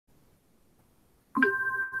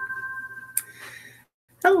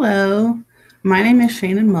Hello, my name is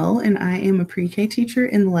Shannon Mull, and I am a pre-K teacher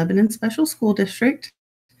in the Lebanon Special School District.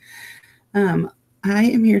 I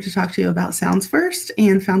am here to talk to you about Sounds First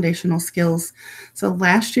and foundational skills. So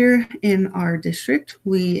last year in our district,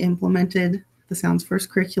 we implemented the Sounds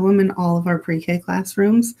First curriculum in all of our pre-K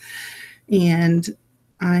classrooms, and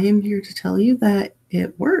I am here to tell you that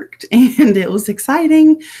it worked and it was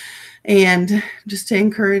exciting, and just to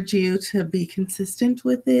encourage you to be consistent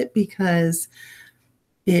with it because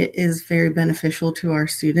it is very beneficial to our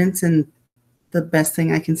students. And the best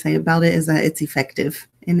thing I can say about it is that it's effective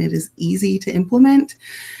and it is easy to implement.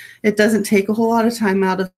 It doesn't take a whole lot of time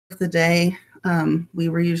out of the day. We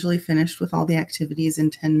were usually finished with all the activities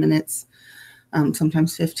in 10 minutes,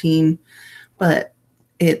 sometimes 15, but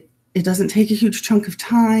it doesn't take a huge chunk of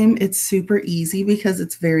time. It's super easy because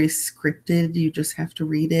it's very scripted. You just have to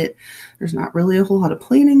read it. There's not really a whole lot of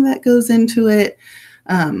planning that goes into it.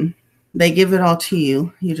 They give it all to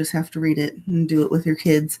you. You just have to read it and do it with your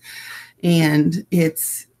kids. And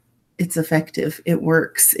it's effective. It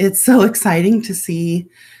works. It's so exciting to see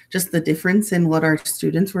just the difference in what our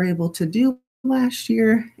students were able to do last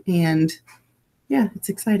year. And yeah, it's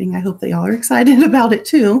exciting. I hope that y'all are excited about it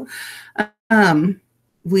too.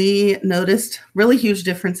 We noticed really huge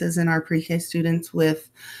differences in our pre-K students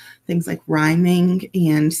with things like rhyming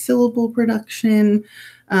and syllable production.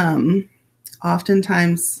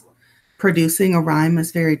 Oftentimes, producing a rhyme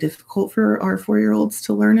is very difficult for our 4-year-olds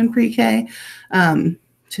to learn in pre-K.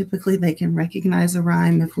 Typically, they can recognize a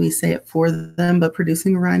rhyme if we say it for them, but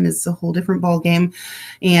producing a rhyme is a whole different ballgame.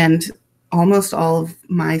 And almost all of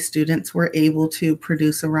my students were able to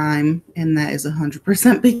produce a rhyme, and that is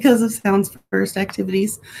 100% because of Sounds First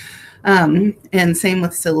activities. And same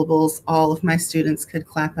with syllables. All of my students could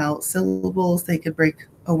clap out syllables. They could break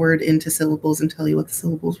a word into syllables and tell you what the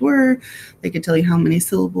syllables were. They could tell you how many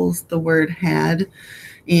syllables the word had.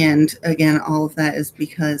 And again, all of that is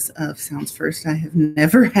because of Sounds First. I have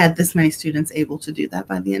never had this many students able to do that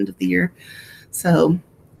by the end of the year. So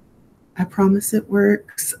I promise it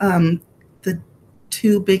works. The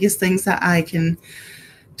two biggest things that I can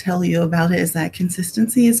tell you about it is that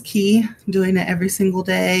consistency is key, doing it every single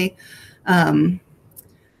day.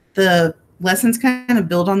 The lessons kind of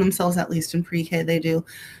build on themselves, at least in pre-K they do,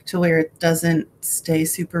 to where it doesn't stay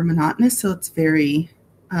super monotonous. So it's very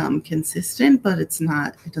consistent, but it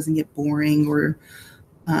doesn't get boring or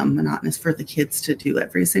monotonous for the kids to do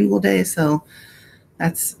every single day. So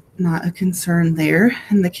that's not a concern there.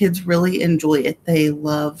 And the kids really enjoy it. They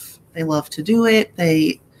love to do it.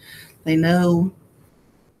 They know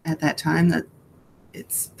at that time that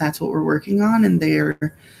that's what we're working on, and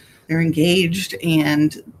they're engaged.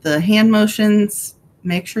 And the hand motions,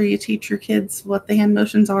 make sure you teach your kids what the hand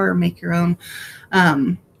motions are or make your own.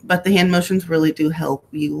 But the hand motions really do help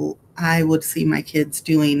you. I would see my kids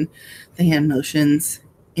doing the hand motions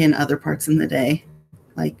in other parts in the day,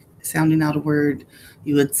 like sounding out a word.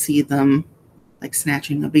 You would see them like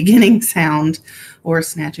snatching a beginning sound or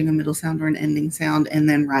snatching a middle sound or an ending sound and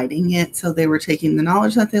then writing it. So they were taking the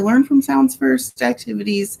knowledge that they learned from Sounds First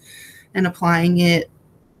activities and applying it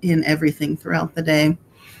in everything throughout the day.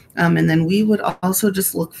 And then we would also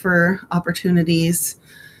just look for opportunities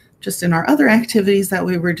just in our other activities that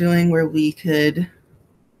we were doing where we could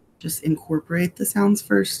just incorporate the Sounds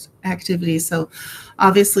First activities. So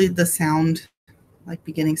obviously the sound, like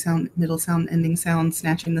beginning sound, middle sound, ending sound,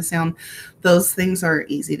 snatching the sound, those things are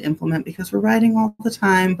easy to implement because we're writing all the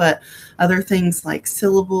time. But other things like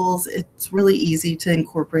syllables, it's really easy to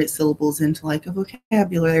incorporate syllables into like a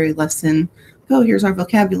vocabulary lesson. Oh, here's our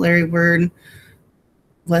vocabulary word.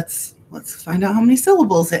 Let's find out how many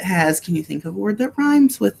syllables it has. Can you think of a word that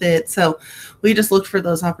rhymes with it? So we just looked for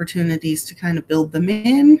those opportunities to kind of build them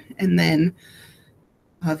in. And then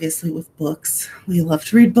obviously with books, we love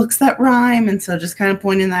to read books that rhyme. And so just kind of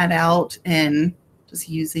pointing that out and just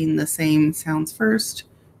using the same Sounds First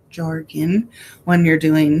jargon when you're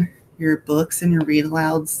doing your books and your read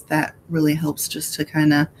alouds, that really helps just to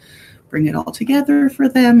kind of bring it all together for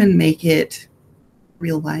them and make it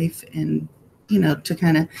real life, and to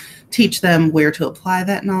kind of teach them where to apply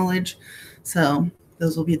that knowledge. So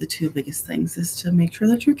those will be the two biggest things, is to make sure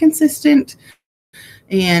that you're consistent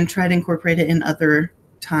and try to incorporate it in other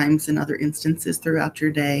times and other instances throughout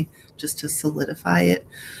your day just to solidify it.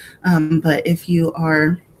 But if you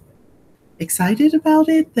are excited about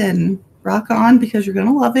it, then rock on, because you're going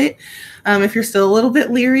to love it. If you're still a little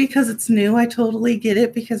bit leery because it's new, I totally get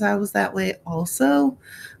it, because I was that way also.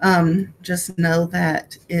 Just know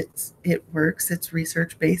that it works. It's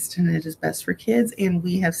research-based and it is best for kids. And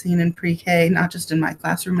we have seen in pre-K, not just in my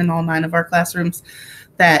classroom, in all 9 of our classrooms,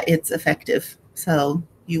 that it's effective. So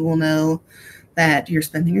you will know that you're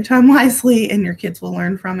spending your time wisely and your kids will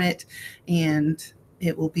learn from it, and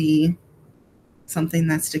it will be something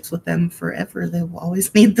that sticks with them forever. They will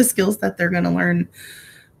always need the skills that they're going to learn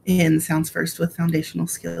in Sounds First with foundational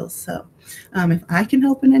skills. So if I can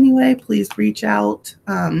help in any way, please reach out.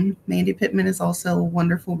 Mandy Pittman is also a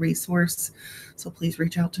wonderful resource, so please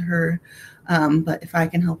reach out to her. But if I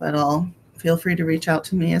can help at all, feel free to reach out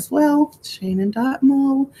to me as well,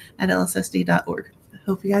 shannon.mo@lssd.org. I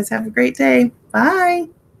hope you guys have a great day. Bye.